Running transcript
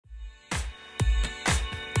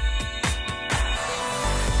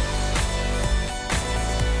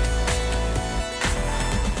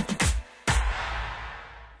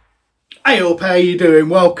Hey up, how you doing?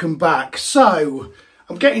 Welcome back. So,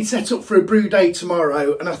 I'm getting set up for a brew day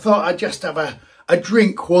tomorrow and I thought I'd just have a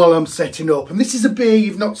drink while I'm setting up. And this is a beer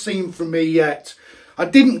you've not seen from me yet. I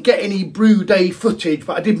didn't get any brew day footage,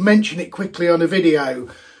 but I did mention it quickly on a video.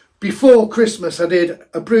 Before Christmas I did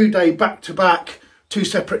a brew day back to back, 2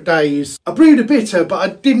 separate days. I brewed a bitter, but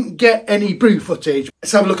I didn't get any brew footage.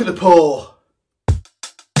 Let's have a look at the pour.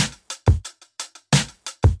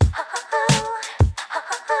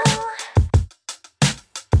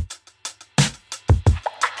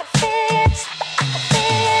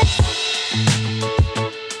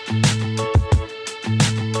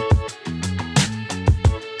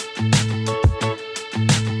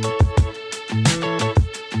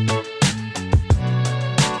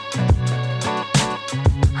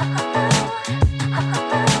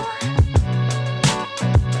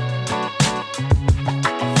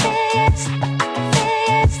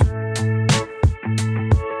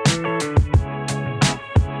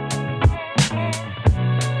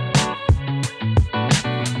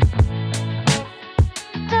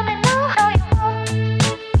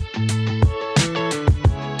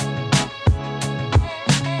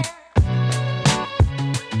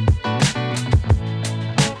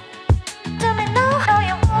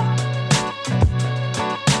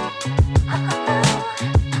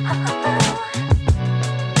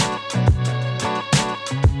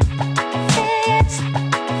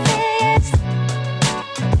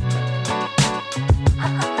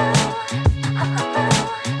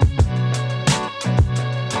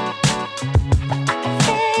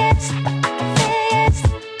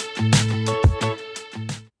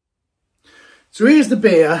 So here's the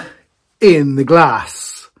beer in the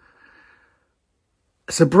glass.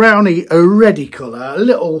 It's a brownie, a reddy colour, a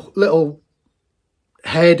little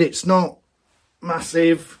head. It's not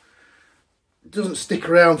massive, it doesn't stick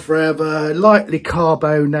around forever, lightly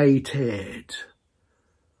carbonated.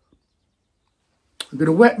 I'm going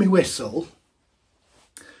to wet my whistle.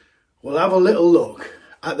 We'll have a little look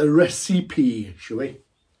at the recipe, shall we?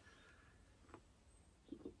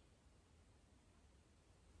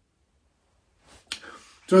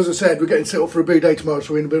 So as I said, we're getting set up for a brew day tomorrow,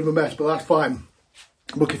 so we're in a bit of a mess, but that's fine.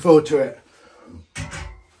 I'm looking forward to it.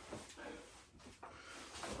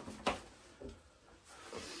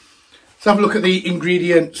 Let's have a look at the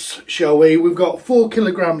ingredients, shall we? We've got 4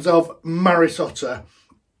 kilograms of Marisota.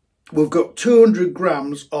 We've got 200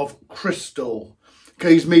 grams of crystal.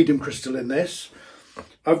 Okay, use medium crystal in this.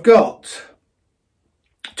 I've got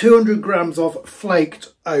 200 grams of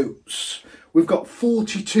flaked oats. We've got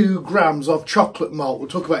 42 grams of chocolate malt. We'll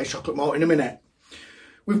talk about chocolate malt in a minute.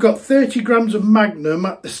 We've got 30 grams of Magnum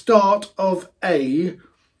at the start of a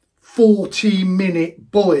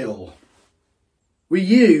 40-minute boil. We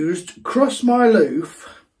used Cross My Loof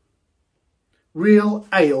real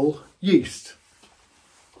ale yeast.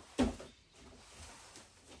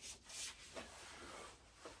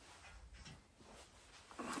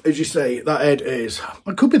 As you say, that head is,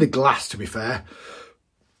 it could be the glass to be fair.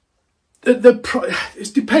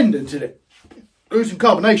 It's dependent, isn't it? There's some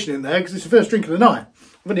carbonation in there because it's the first drink of the night.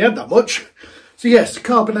 I've only had that much. So yes,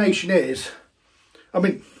 carbonation is, I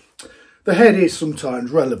mean, the head is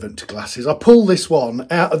sometimes relevant to glasses. I pull this one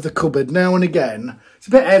out of the cupboard now and again. It's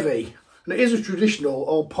a bit heavy. And it is a traditional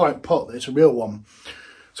old pint pot, it's a real one.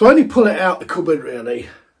 So I only pull it out the cupboard really,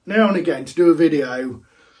 now and again to do a video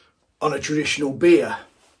on a traditional beer.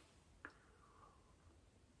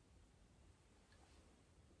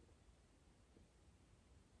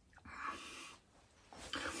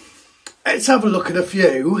 Let's have a look at a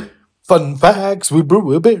few. Fun facts with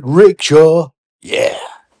Brew a bit rickshaw. Yeah.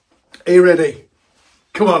 Are you ready?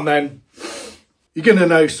 Come on then. You're going to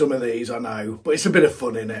know some of these, I know, but it's a bit of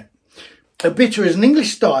fun in it. A bitter is an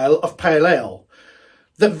English style of pale ale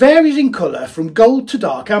that varies in colour from gold to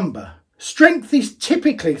dark amber. Strength is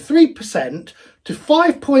typically 3% to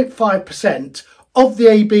 5.5% of the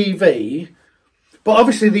ABV, but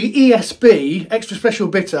obviously the ESB, extra special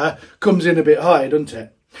bitter, comes in a bit higher, doesn't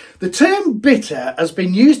it? The term bitter has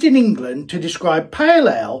been used in England to describe pale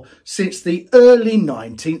ale since the early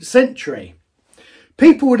 19th century.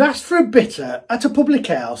 People would ask for a bitter at a public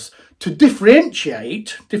house to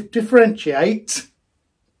differentiate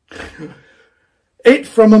it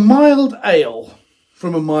from a mild ale,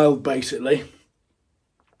 from a mild basically.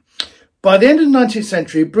 By the end of the 19th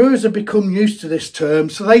century, brewers had become used to this term,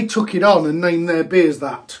 so they took it on and named their beers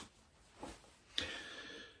that.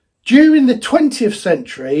 During the 20th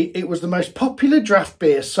century, it was the most popular draft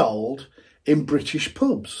beer sold in British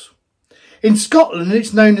pubs. In Scotland,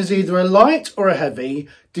 it's known as either a light or a heavy,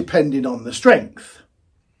 depending on the strength.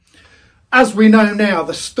 As we know now,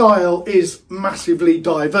 the style is massively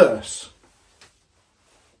diverse.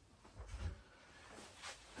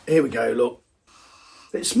 Here we go, look.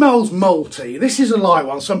 It smells malty. This is a light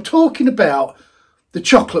one, so I'm talking about the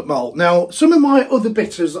chocolate malt. Now, some of my other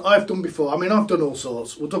bitters that I've done before, I mean, I've done all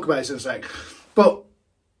sorts. We'll talk about this in a sec. But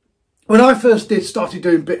when I first started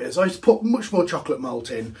doing bitters, I used to put much more chocolate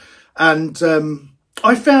malt in. And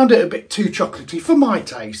I found it a bit too chocolatey for my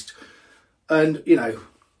taste. And, you know,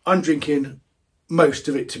 I'm drinking most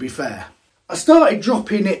of it, to be fair. I started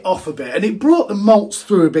dropping it off a bit, and it brought the malts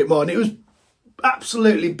through a bit more, and it was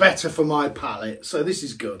absolutely better for my palate. So this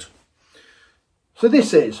is good. So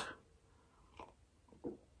this is,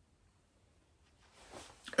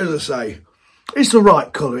 as I say, it's the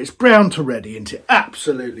right colour. It's brown to reddy, and it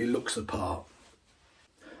absolutely looks the part.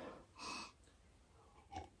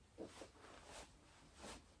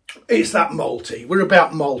 It's that malty. We're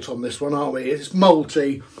about malt on this one, aren't we? It's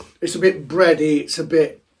malty. It's a bit bready. It's a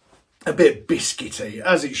bit biscuity,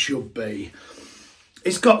 as it should be.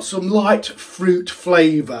 It's got some light fruit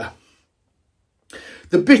flavour.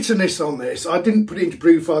 The bitterness on this, I didn't put it into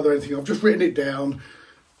Brew or anything. I've just written it down.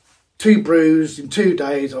 2 brews in 2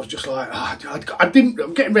 days. I was just like, I'm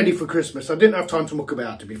getting ready for Christmas. I didn't have time to muck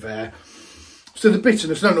about, to be fair. So the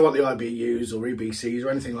bitterness, I don't know what the IBUs or EBCs or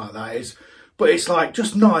anything like that is, but it's like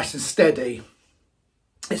just nice and steady.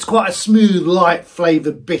 It's quite a smooth, light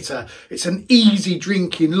flavoured bitter. It's an easy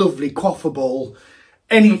drinking, lovely, quaffable.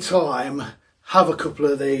 Anytime, have a couple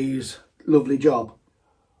of these. Lovely job.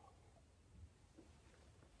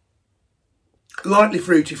 Lightly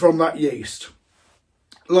fruity from that yeast.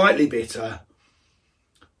 Lightly bitter.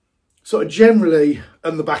 Sort of generally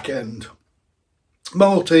on the back end.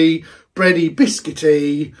 Malty, bready,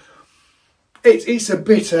 biscuity. It's a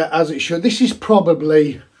bitter as it should. This is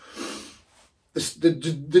probably...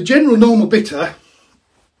 The general normal bitter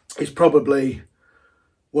is probably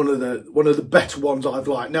one of the better ones I've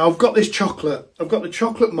liked. Now I've got this chocolate. I've got the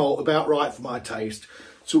chocolate malt about right for my taste.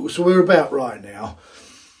 So we're about right now.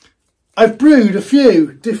 I've brewed a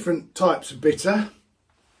few different types of bitter.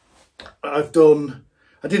 I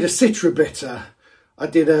did a Citra bitter. I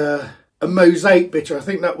did a mosaic bitter. I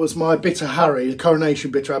think that was my bitter Harry, the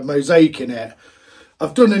coronation bitter, had mosaic in it.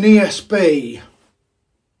 I've done an ESB.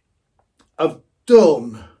 I've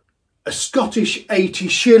done a Scottish 80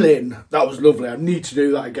 shilling. That was lovely. I need to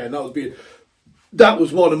do that again. That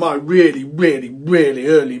was one of my really, really, really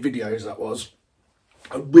early videos, that was.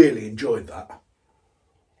 I really enjoyed that.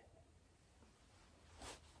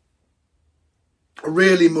 I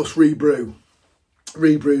really must rebrew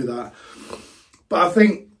that. But I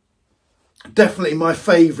think definitely my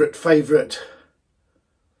favourite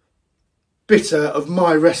bitter of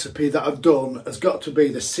my recipe that I've done has got to be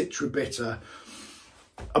the Citra bitter.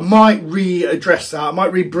 I might readdress that. I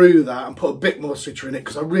might rebrew that and put a bit more Citra in it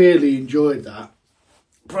because I really enjoyed that.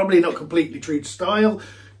 Probably not completely true to style,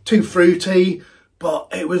 too fruity, but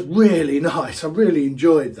it was really nice. I really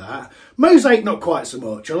enjoyed that. Mosaic, not quite so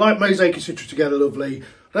much. I like Mosaic and Citra together, lovely.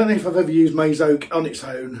 I don't know if I've ever used Mosaic on its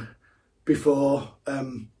own before.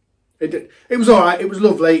 It was all right. It was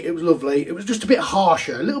lovely. It was lovely. It was just a bit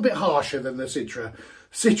harsher, a little bit harsher than the Citra.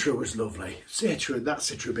 Citra was lovely. That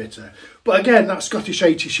Citra bitter. But again, that Scottish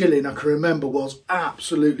 80 shilling I can remember was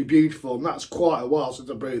absolutely beautiful. And that's quite a while since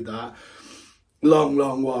I brewed that. Long,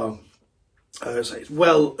 long while. So it's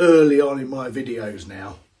well early on in my videos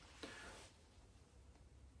now.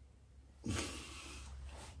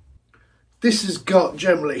 This has got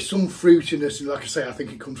generally some fruitiness. And like I say, I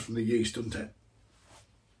think it comes from the yeast, doesn't it?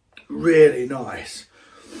 Really nice.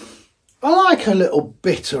 I like a little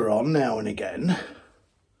bitter on now and again.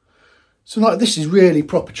 So like this is really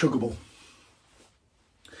proper chuggable.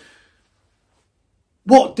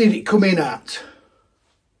 What did it come in at?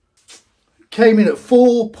 It came in at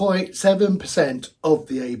 4.7% of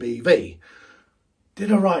the ABV. Did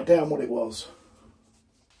I write down what it was?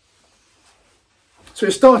 So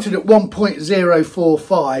it started at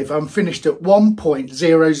 1.045 and finished at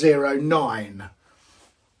 1.009.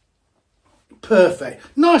 Perfect.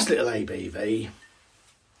 Nice little ABV.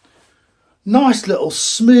 Nice little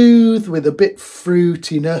smooth with a bit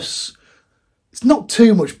fruitiness. It's not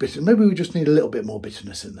too much bitter. Maybe we just need a little bit more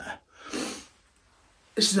bitterness in there.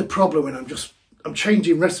 This is a problem when I'm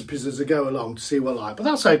changing recipes as I go along to see what I like. But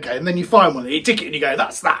that's okay. And then you find one, you tick it and you go,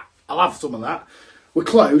 that's that. I'll have some of that. We're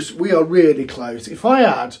close. We are really close. If I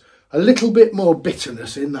add a little bit more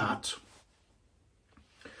bitterness in that,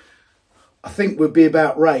 I think we'd be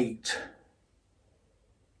about right.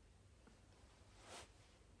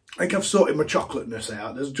 I think I've sorted my chocolateness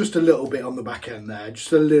out. There's just a little bit on the back end there,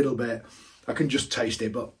 just a little bit. I can just taste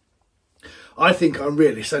it, but I think I'm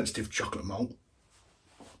really sensitive to chocolate malt.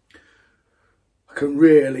 I can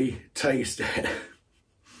really taste it.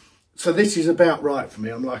 So this is about right for me.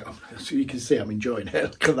 I'm like, so you can see I'm enjoying it.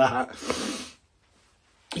 Look at that.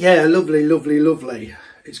 Yeah, lovely, lovely, lovely.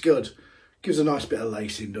 It's good. Gives a nice bit of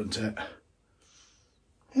lacing, doesn't it?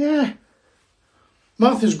 Yeah.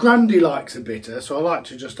 Martha's Grandy likes a bitter, so I like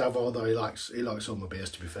to just have, although he likes all my beers,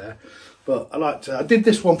 to be fair. But I did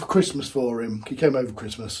this one for Christmas for him. He came over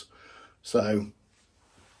Christmas. So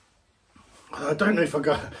I don't know if I've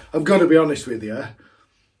got to be honest with you.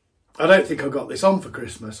 I don't think I got this on for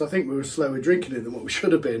Christmas. I think we were slower drinking it than what we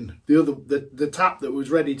should have been. The tap that was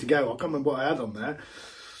ready to go, I can't remember what I had on there.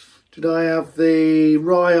 Did I have the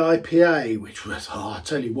rye IPA, which was, oh, I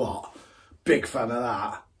tell you what, big fan of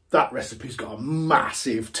that. That recipe's got a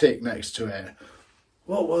massive tick next to it.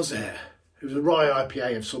 What was it? It was a rye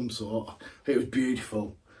IPA of some sort. It was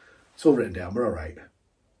beautiful. It's all written down, we're all right.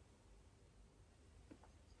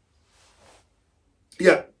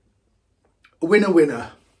 Yeah, winner,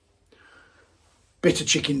 winner. Bitter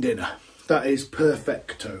chicken dinner. That is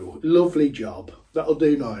perfecto. Lovely job. That'll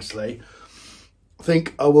do nicely. I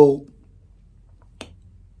think I will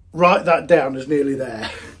write that down as nearly there.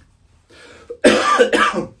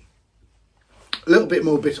 A little bit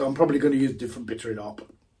more bitter. I'm probably going to use different bittering up.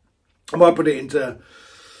 I might put it into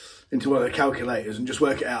one of the calculators and just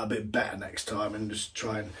work it out a bit better next time and just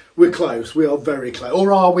try and... We're close. We are very close.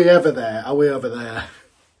 Or are we ever there? Are we ever there?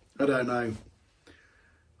 I don't know.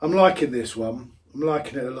 I'm liking this one. I'm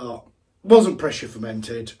liking it a lot. Wasn't pressure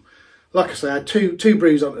fermented. Like I say, I had two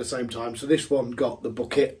brews on at the same time, so this one got the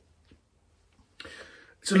bucket.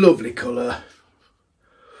 It's a lovely colour.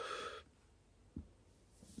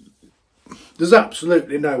 There's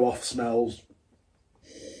absolutely no off smells.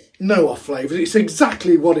 No off flavours. It's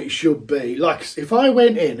exactly what it should be. Like, if I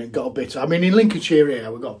went in and got a bitter... I mean, in Lincolnshire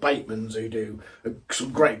here, we've got Bateman's who do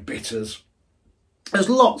some great bitters. There's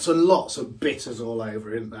lots and lots of bitters all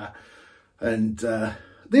over, isn't there? And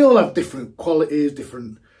they all have different qualities,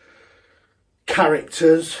 different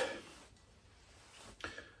characters.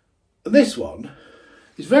 And this one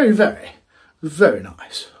is very, very, very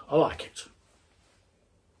nice. I like it.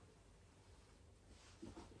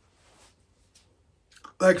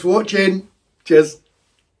 Thanks for watching. Cheers.